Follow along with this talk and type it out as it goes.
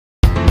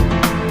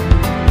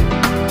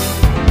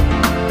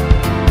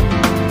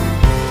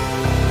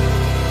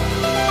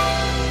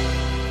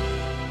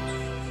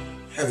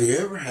Have you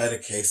ever had a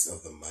case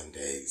of the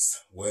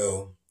Mondays?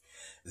 Well,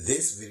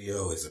 this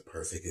video is a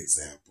perfect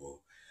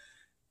example.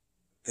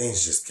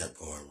 Things just kept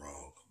going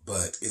wrong,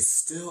 but it's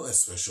still a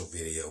special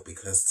video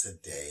because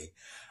today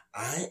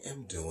I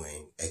am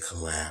doing a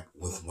collab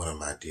with one of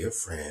my dear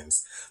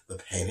friends, the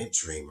Painted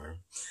Dreamer,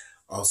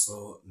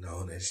 also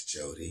known as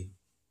Jody.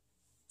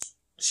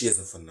 She is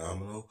a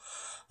phenomenal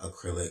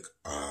fluid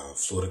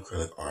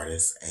acrylic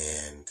artist,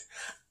 and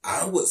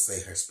I would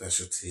say her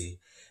specialty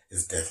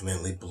is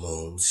definitely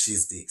blooms.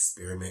 She's the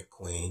experiment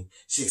queen.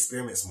 She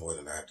experiments more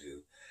than I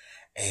do.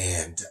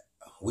 And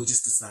we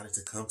just decided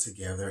to come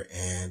together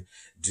and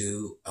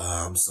do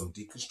some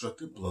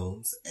deconstructed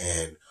blooms.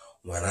 And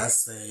when I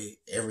say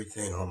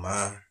everything on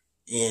my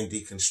end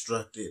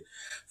deconstructed,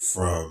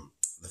 from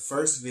the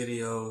first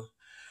video,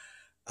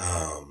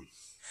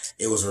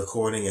 it was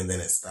recording and then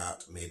it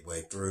stopped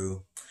midway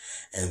through.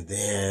 And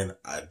then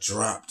I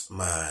dropped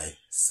my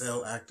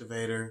cell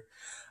activator.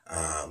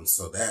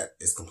 So that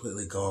is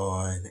completely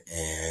gone.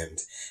 And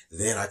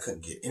then I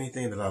couldn't get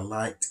anything that I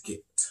liked to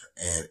get,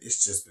 and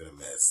it's just been a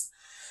mess.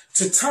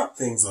 To top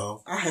things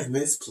off, I have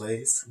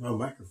misplaced my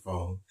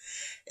microphone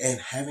and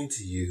having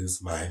to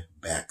use my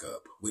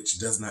backup, which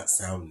does not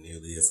sound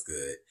nearly as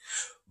good.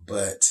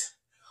 But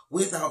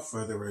without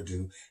further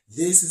ado,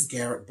 this is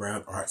Garrett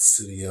Brown Art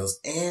Studios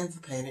and the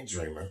Painted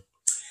Dreamer,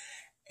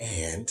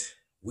 and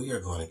we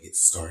are going to get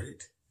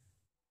started.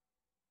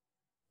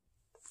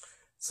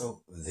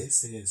 So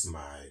this is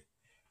my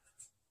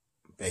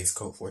base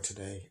coat for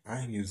today. I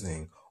am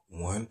using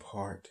 1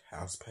 part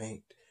house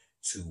paint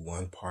to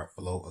 1 part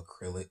flow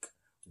acrylic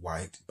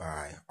white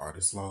by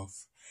Artist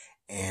Loft,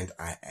 and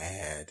I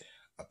add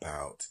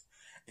about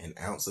 1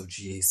 ounce of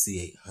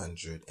GAC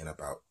 800 and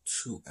about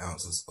 2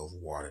 ounces of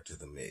water to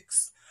the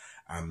mix.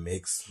 I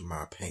mix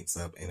my paints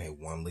up in a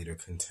 1 liter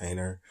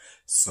container,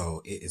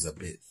 so it is a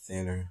bit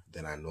thinner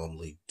than I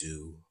normally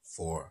do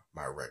for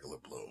my regular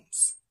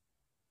blooms.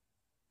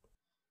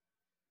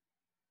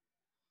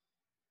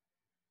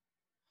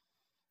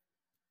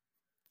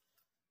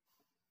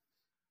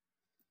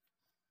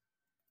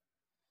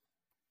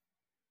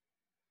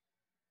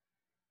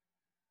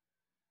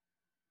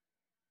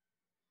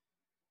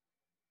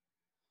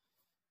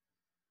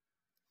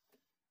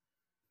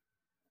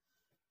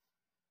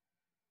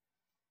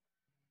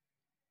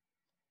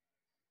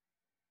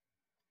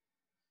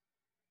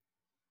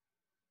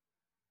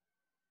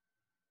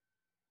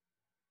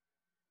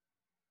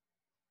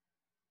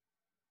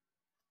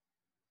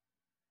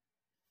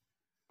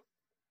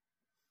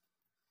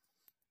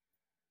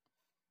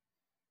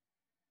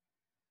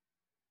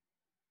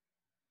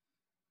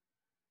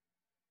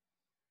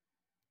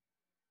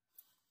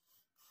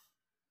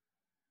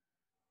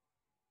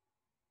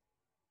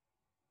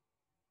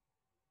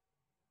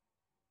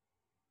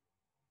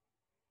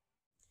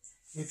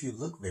 If you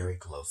look very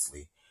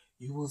closely,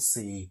 you will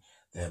see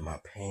that my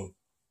paint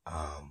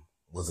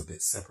was a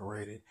bit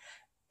separated,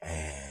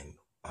 and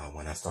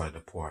when I started to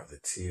pour out the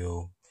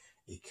teal,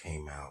 it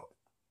came out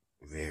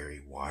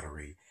very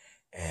watery,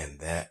 and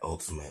that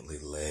ultimately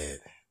led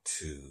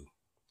to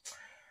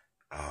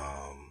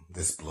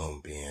this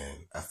bloom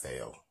being a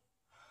fail.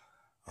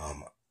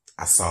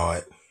 I saw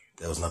it.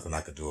 There was nothing I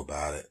could do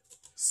about it.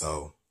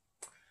 So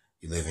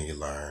you live and you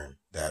learn.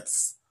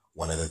 That's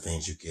one of the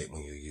things you get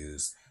when you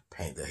use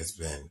paint that has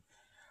been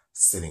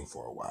sitting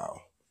for a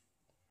while.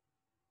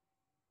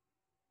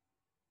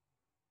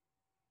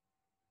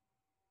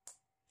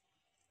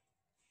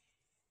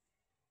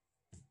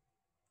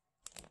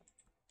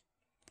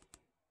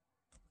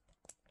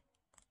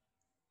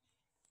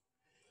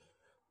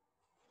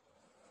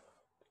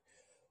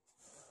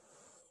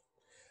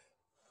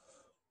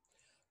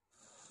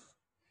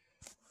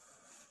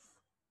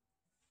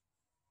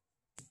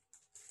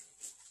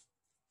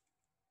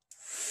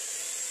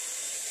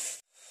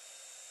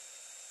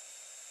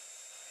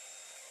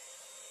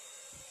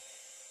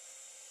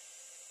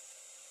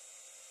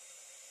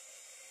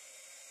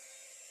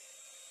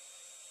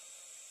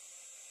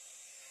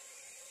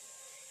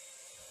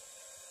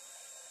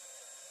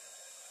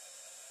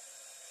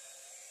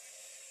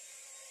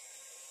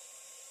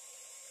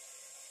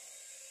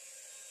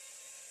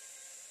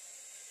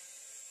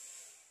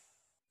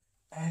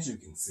 As you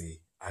can see,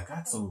 I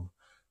got some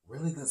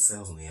really good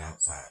cells on the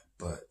outside,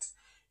 but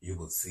you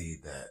will see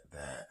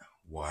that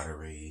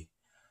watery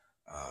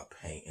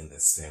paint in the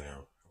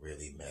center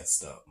really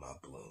messed up my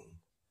bloom.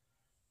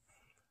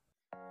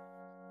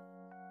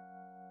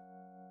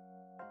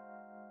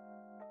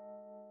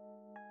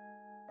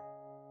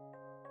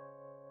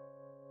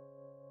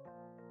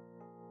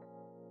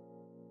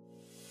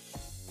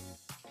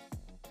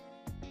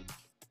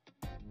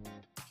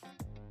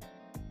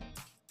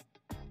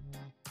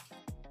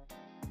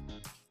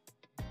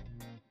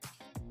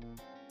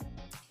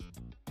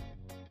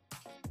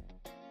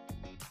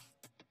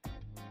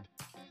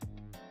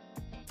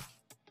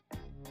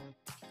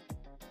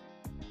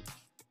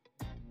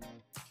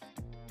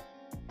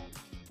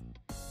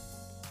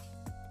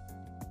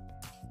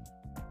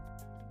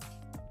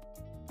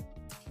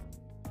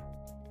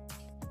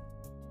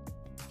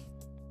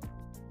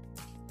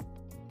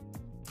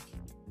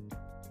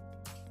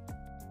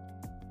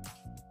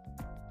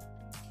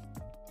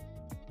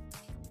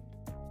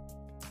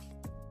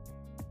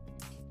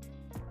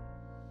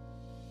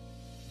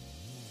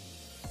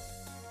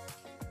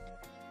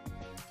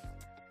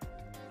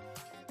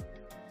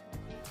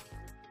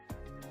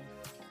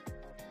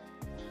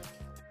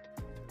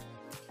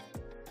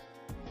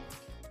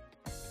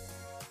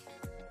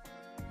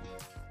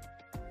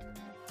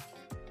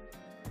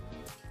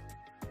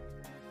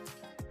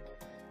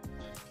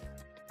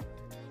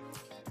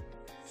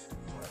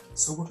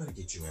 So we're going to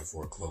get you in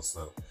for a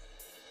close-up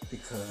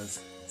because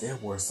there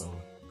were some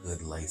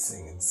good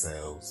lacing and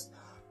cells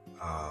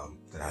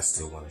that I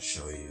still want to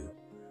show you,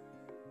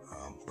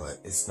 but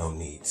it's no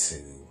need to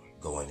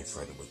go any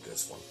further with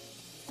this one.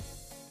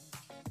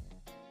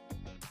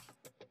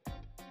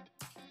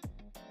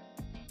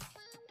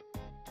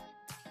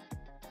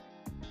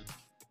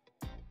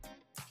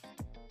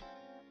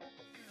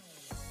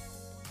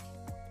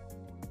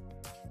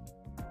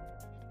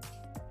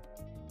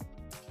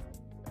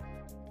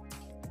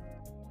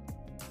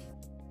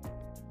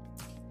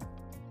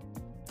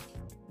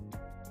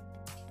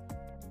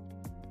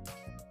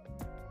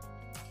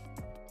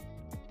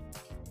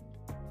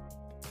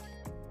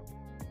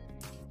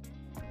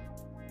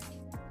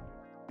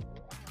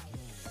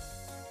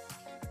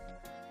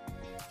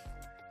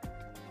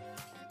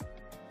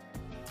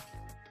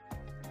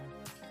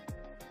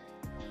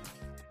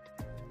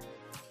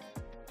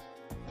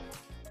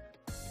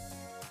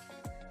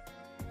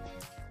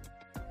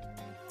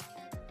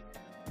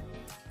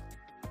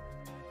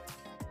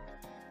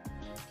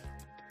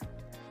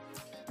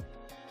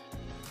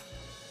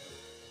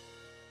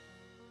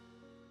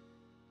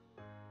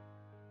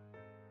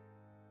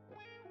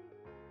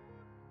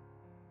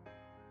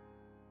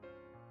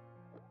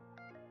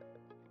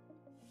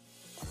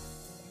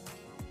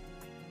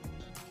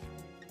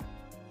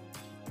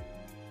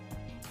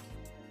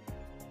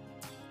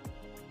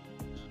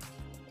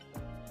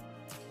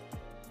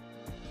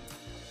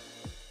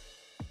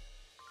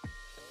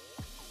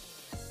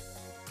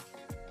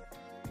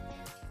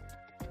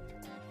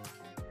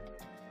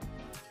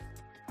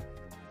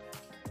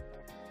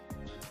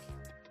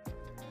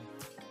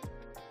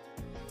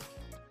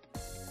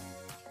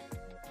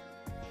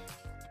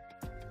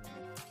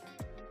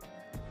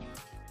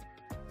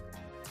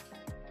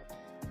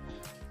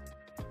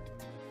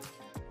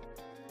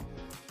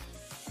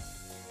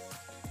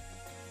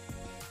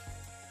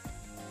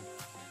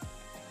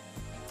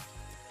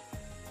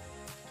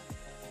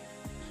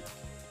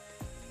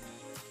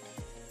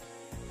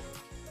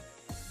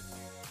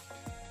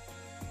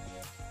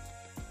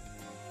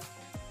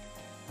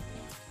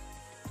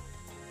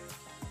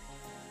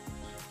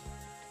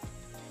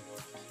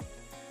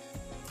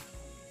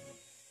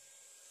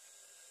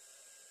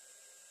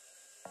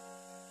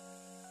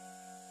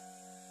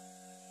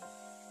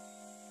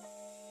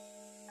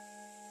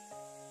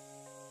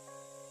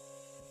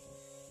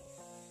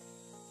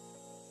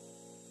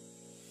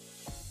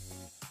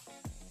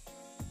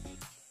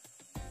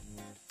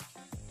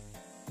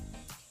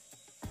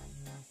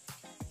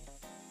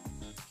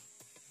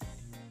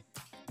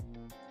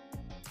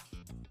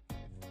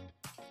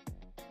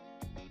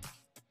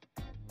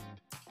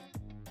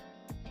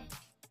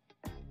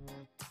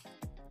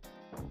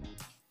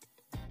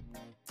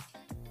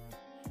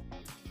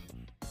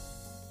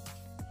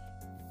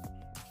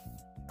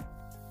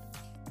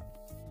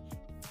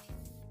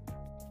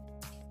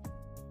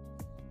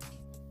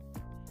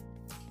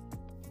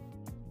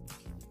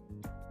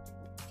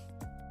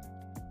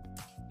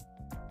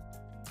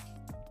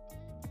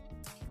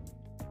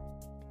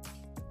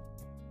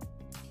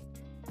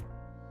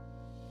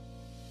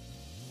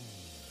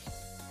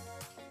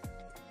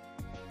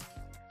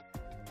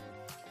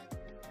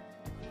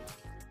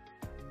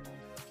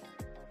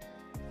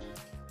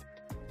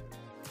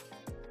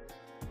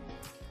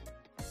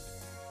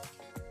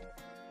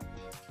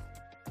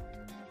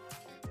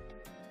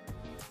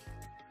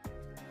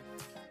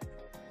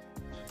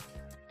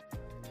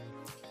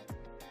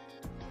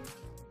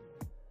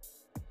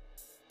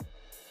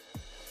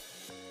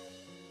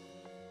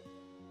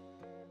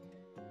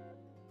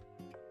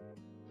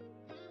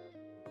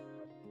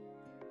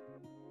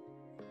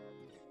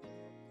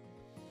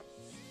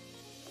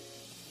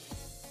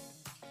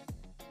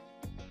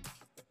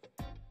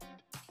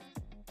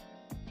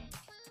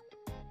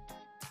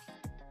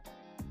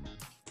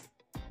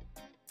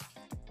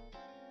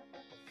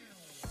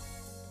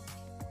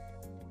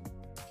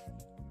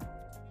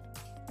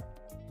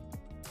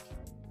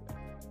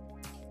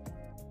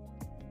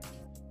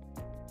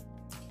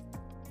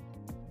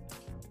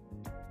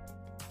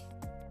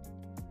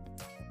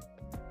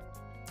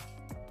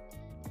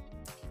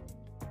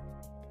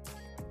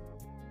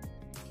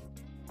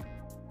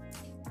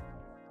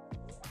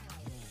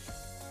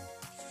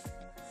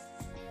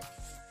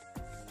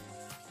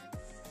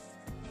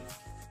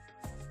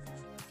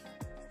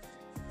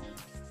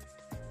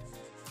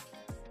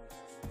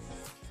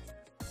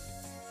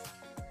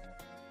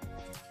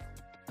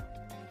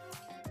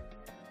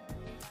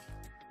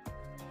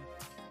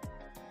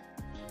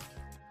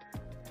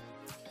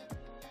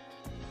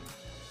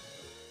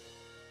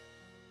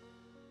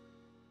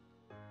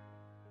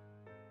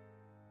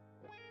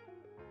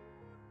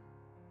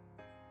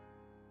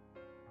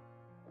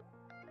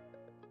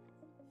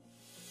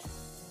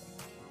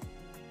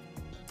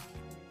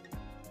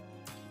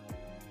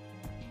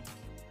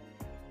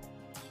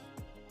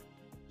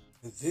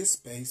 This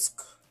base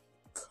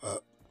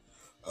cup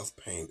of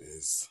paint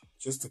is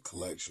just a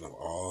collection of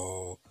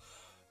all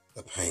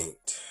the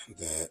paint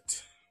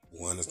that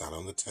one is not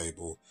on the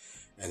table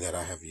and that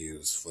I have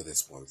used for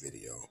this one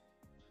video.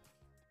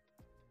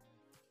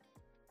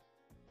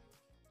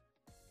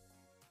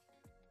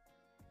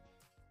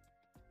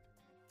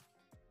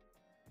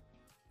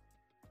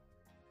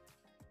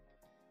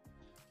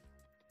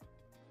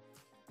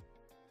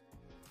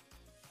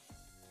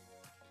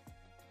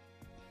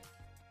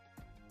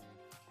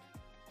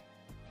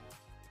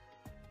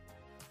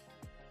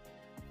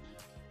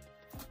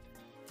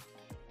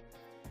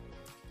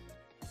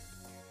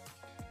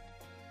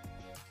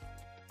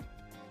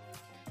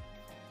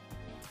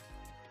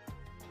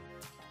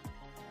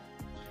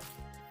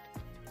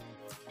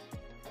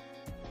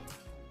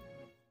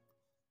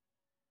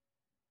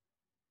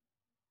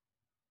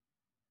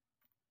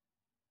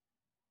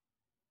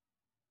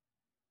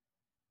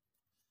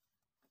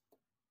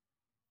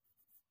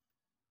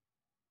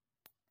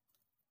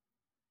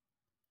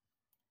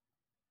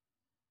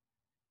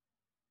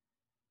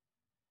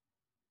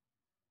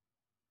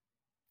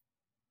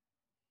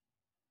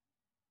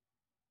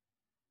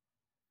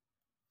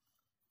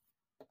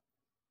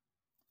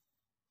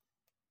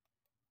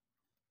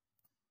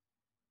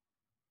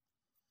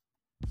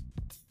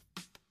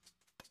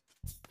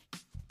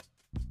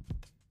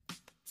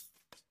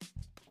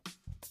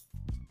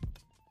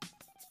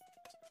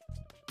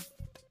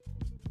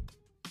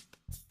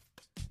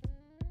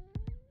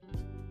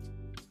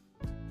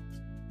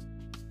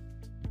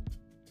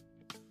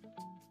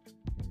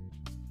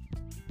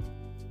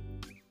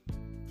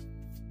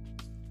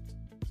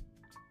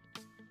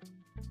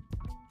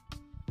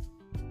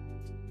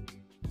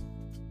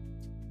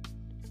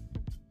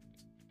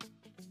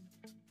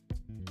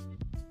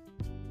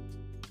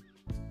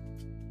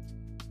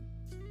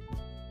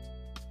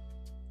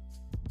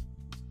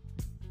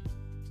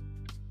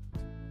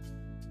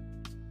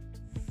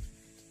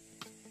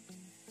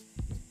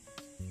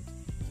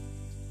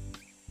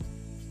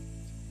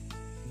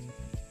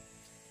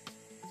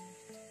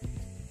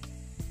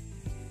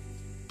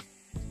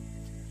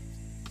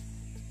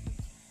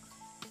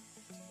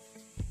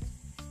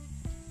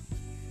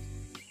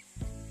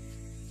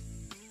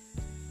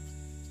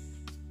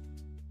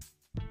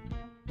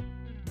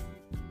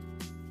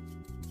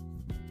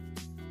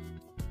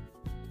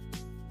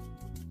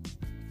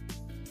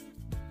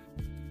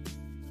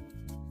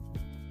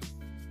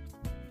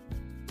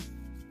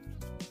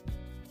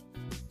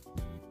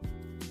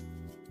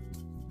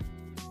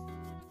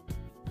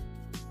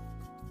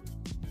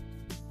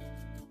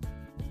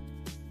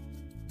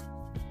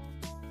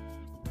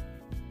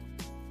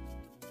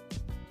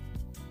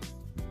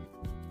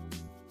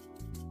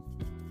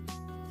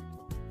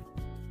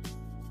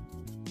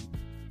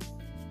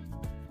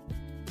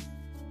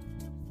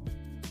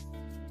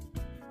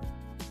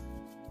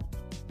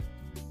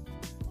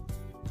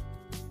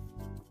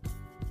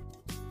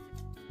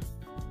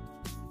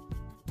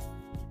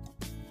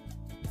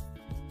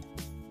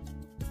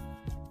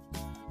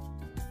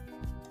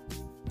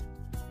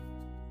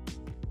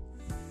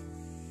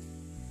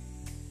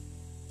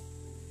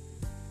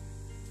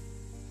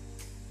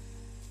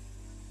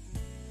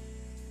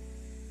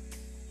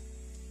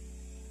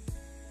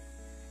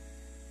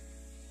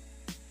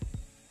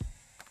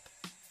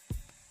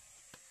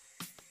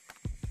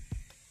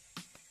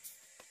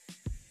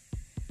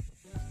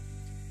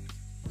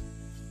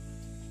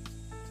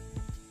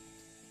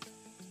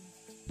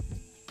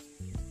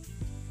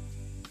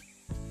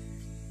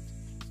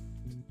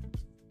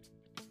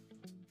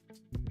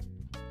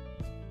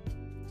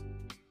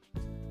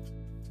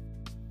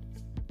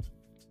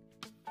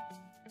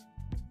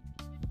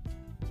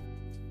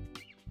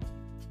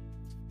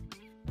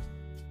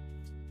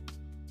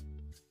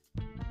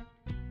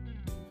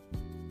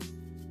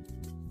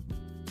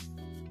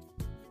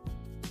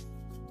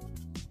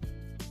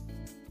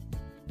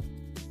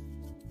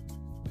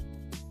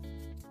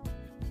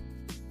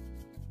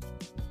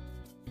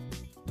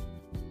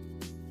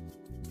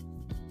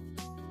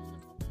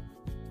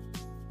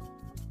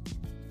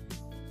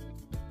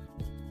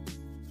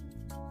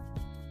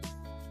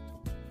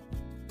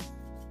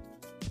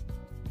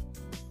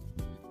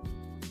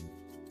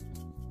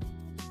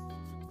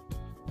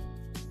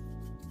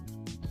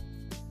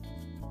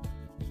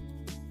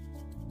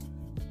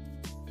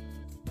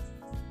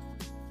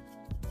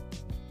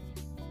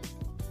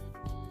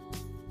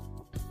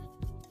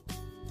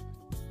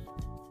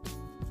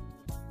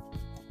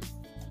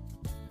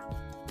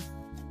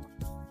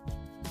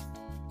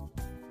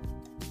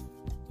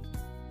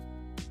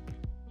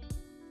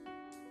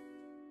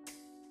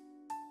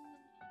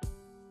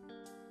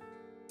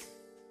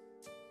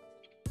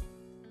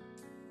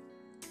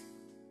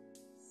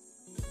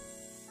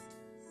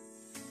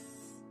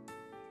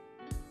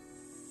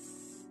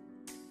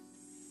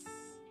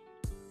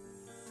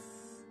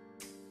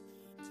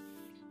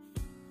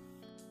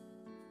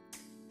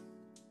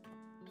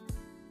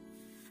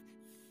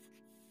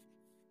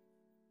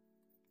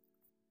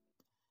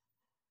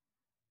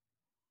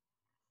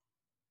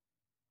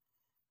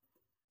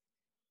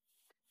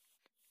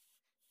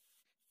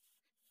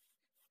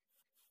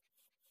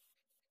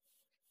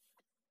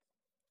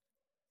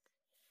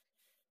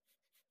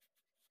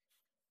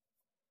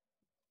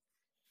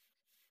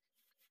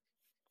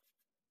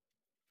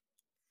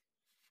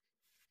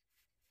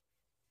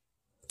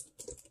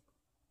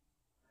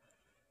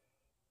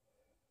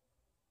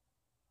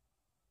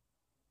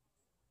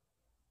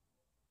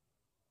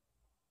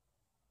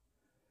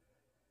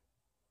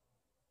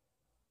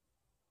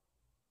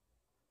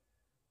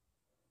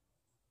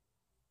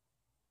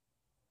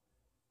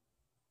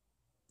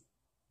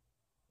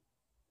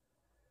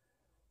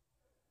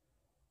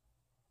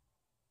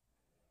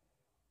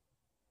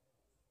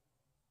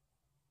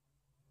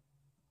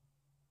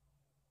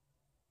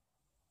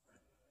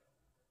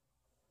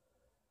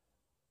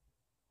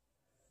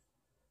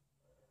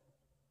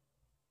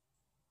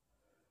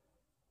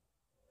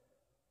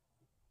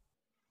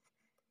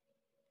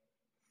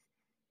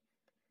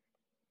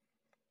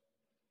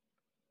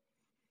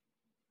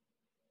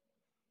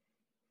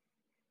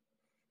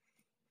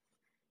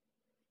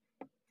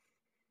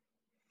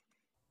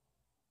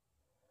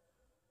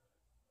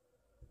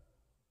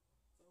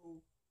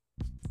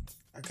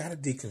 gotta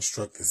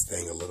deconstruct this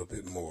thing a little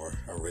bit more.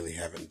 I really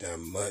haven't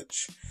done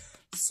much.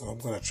 So I'm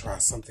gonna try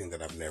something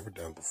that I've never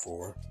done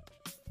before.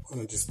 I'm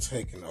gonna just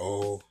take an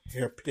old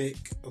hair pick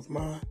of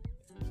mine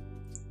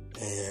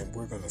and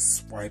we're gonna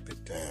swipe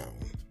it down.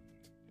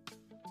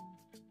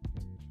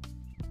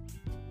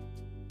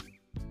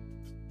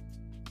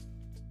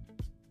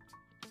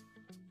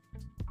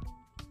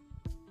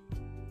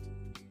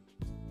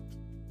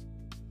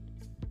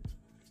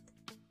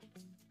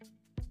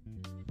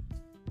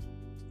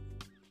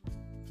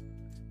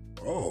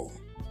 Oh,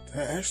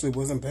 that actually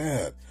wasn't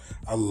bad.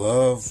 I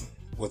love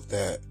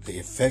the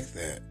effect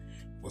that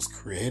was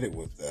created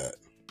with that.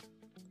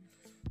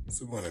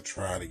 So we're going to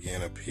try it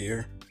again up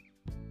here.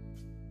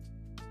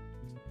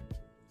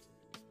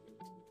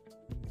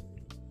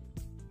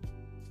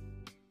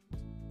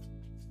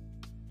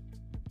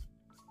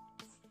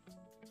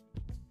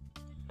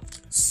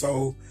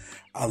 So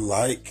I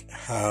like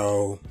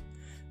how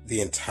the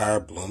entire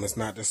bloom is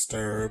not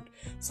disturbed.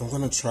 So I'm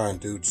going to try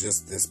and do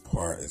just this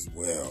part as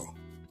well.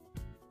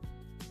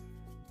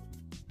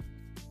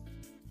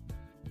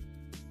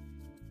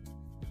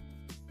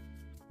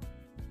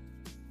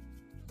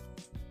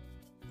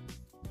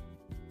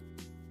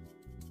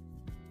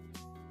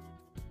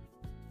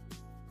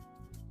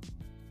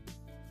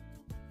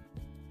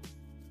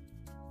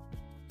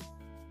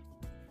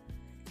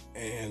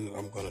 And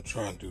I'm going to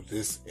try and do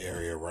this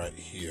area right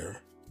here.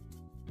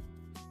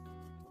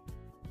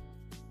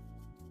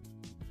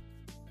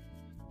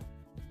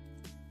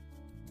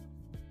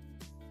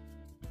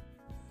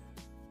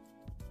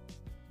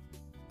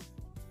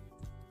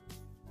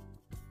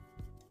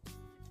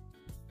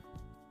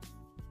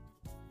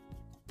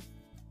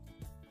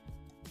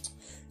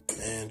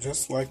 And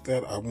just like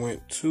that, I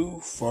went too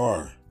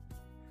far.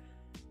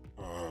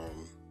 I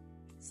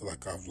feel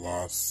like I've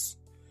lost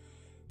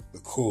the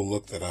cool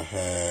look that I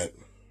had.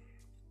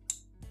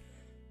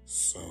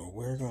 So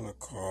we're gonna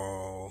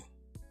call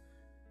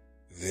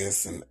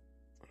this an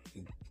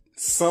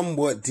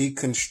somewhat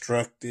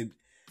deconstructed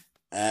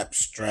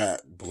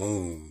abstract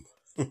bloom.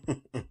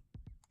 Let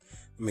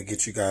me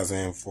get you guys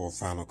in for a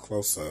final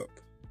close-up.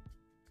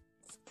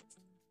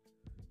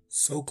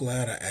 So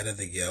glad I added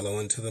the yellow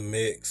into the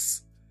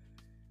mix.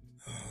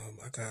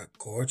 I got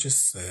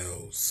gorgeous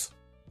cells,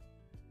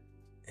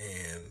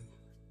 and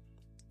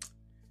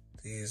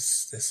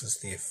this is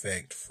the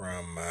effect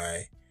from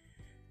my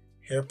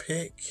hair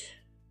pick.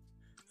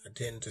 I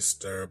didn't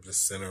disturb the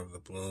center of the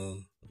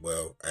bloom.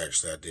 Well,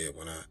 actually I did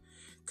when I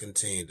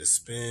continued to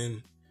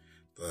spin,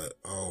 but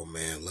oh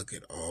man, look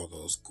at all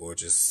those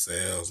gorgeous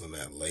cells and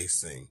that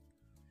lacing,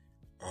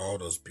 all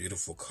those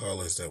beautiful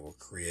colors that were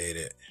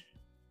created.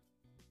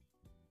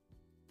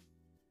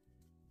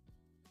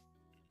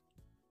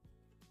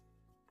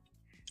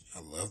 I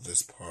love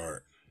this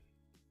part.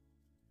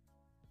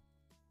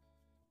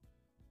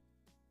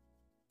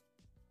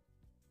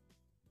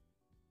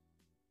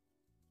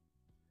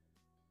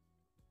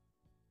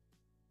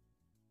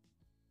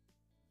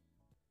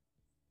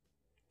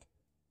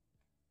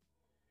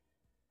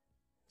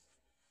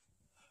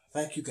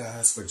 Thank you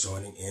guys for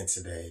joining in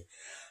today.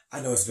 I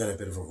know it's been a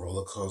bit of a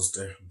roller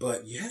coaster,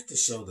 but you have to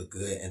show the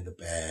good and the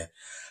bad.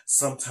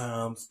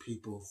 Sometimes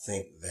people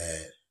think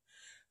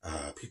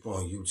that people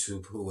on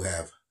YouTube who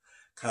have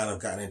kind of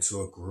gotten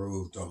into a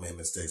groove don't make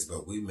mistakes,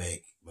 but we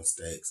make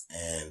mistakes,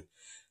 and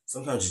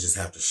sometimes you just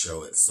have to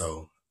show it.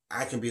 So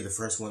I can be the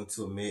first one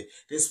to admit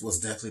this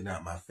was definitely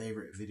not my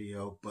favorite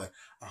video, but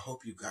I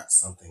hope you got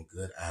something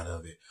good out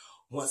of it.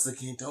 Once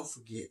again, don't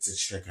forget to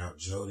check out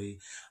Jody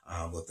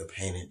with the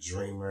Painted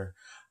Dreamer.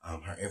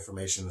 Her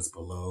information is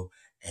below.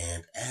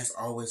 And as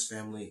always,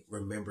 family,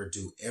 remember,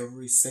 do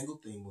every single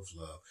thing with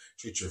love.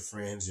 Treat your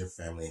friends, your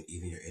family, and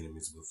even your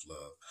enemies with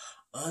love.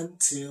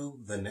 Until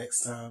the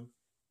next time,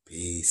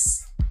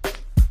 peace.